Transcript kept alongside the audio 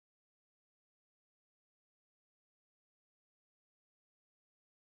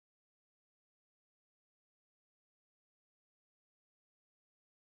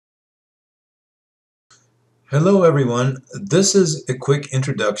Hello everyone, this is a quick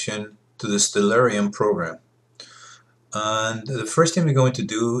introduction to the Stellarium program. And the first thing we're going to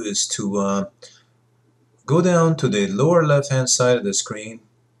do is to go down to the lower left hand side of the screen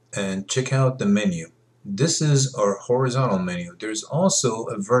and check out the menu. This is our horizontal menu. There's also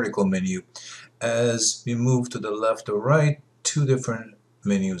a vertical menu. As we move to the left or right, two different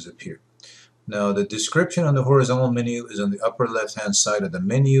menus appear. Now the description on the horizontal menu is on the upper left hand side of the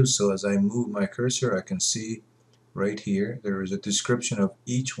menu, so as I move my cursor I can see right here there is a description of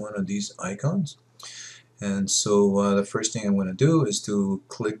each one of these icons. And so the first thing I'm going to do is to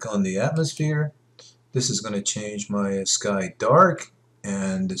click on the atmosphere. This is going to change my sky dark,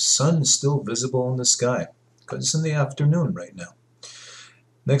 and the sun is still visible in the sky because it's in the afternoon right now.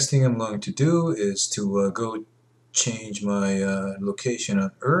 Next thing I'm going to do is to go change my location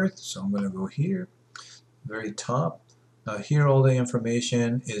on Earth. So I'm going to go here, very top. Now here all the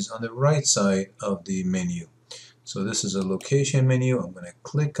information is on the right side of the menu. So this is a location menu. I'm going to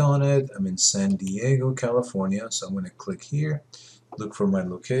click on it. I'm in San Diego, California. So I'm going to click here, look for my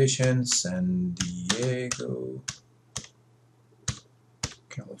location, San Diego,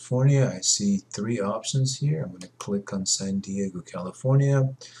 California. I see three options here. I'm going to click on San Diego,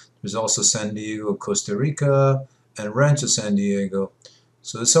 California. There's also San Diego, Costa Rica, and Rancho San Diego.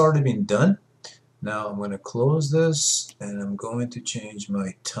 So it's already been done. Now I'm going to close this, and I'm going to change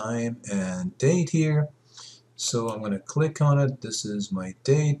my time and date here. So I'm going to click on it. This is my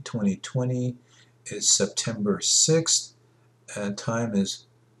date, 2020. It's September 6th, and time is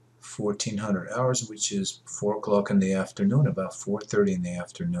 1400 hours, which is 4 o'clock in the afternoon, about 4:30 in the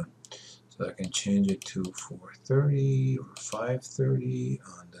afternoon. So I can change it to 4:30 or 5:30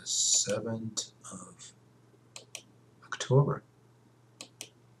 on the 7th of October.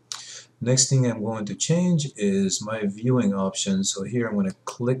 Next thing I'm going to change is my viewing options. So here I'm going to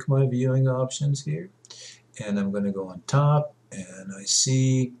click my viewing options here, and I'm going to go on top, and I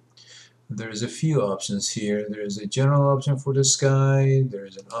see there's a few options here. There's a general option for the sky,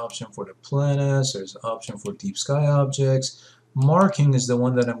 there's an option for the planets, there's an option for deep sky objects. Marking is the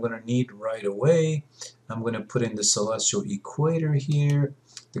one that I'm going to need right away. I'm going to put in the celestial equator here.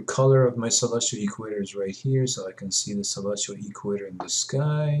 The color of my celestial equator is right here, so I can see the celestial equator in the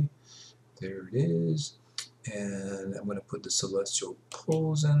sky. There it is. And I'm going to put the celestial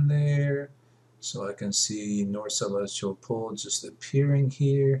poles in there, so I can see North Celestial Pole just appearing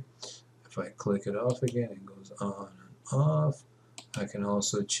here. If I click it off again, it goes on and off. I can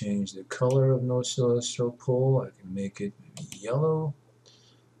also change the color of North Celestial Pole. I can make it yellow.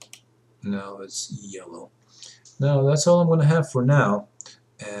 Now it's yellow. Now that's all I'm going to have for now.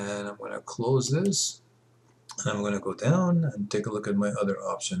 And I'm going to close this. And I'm going to go down and take a look at my other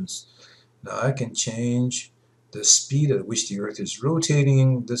options. Now I can change the speed at which the Earth is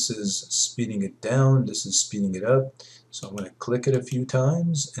rotating. This is speeding it down, this is speeding it up. So I'm going to click it a few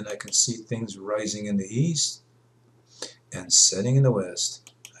times, and I can see things rising in the east and setting in the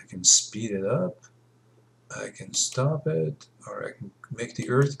west. I can speed it up, I can stop it, or I can make the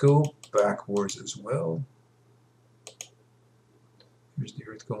Earth go backwards as well. Here's the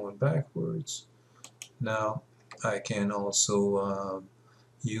Earth going backwards. Now I can also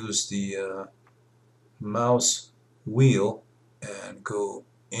use the mouse wheel and go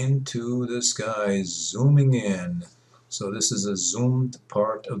into the sky, zooming in. So this is a zoomed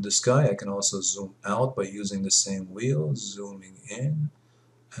part of the sky. I can also zoom out by using the same wheel, zooming in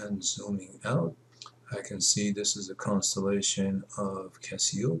and zooming out. I can see this is a constellation of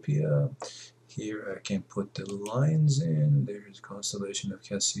Cassiopeia. Here I can put the lines in. There's constellation of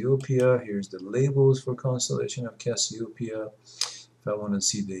Cassiopeia. Here's the labels for constellation of Cassiopeia. If I want to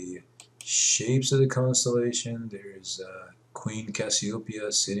see the shapes of the constellation, there's Queen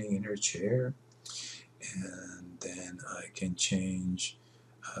Cassiopeia sitting in her chair, and then I can change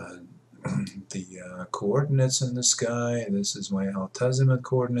the coordinates in the sky. This is my Alt-azimuth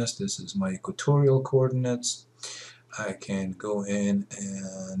coordinates, this is my equatorial coordinates. I can go in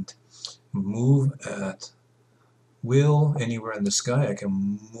and move at will anywhere in the sky. I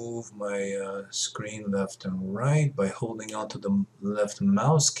can move my screen left and right by holding onto the left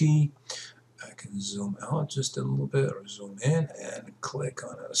mouse key. I can zoom out just a little bit or zoom in and click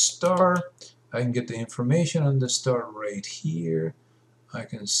on a star. I can get the information on the star right here. I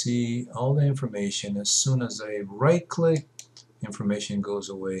can see all the information. As soon as I right click, information goes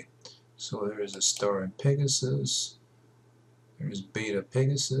away. So there is a star in Pegasus. There's Beta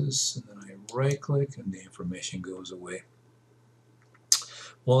Pegasus, and then I right click and the information goes away.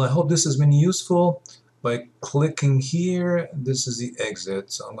 Well, I hope this has been useful. By clicking here, this is the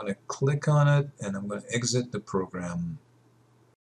exit. So I'm going to click on it and I'm going to exit the program.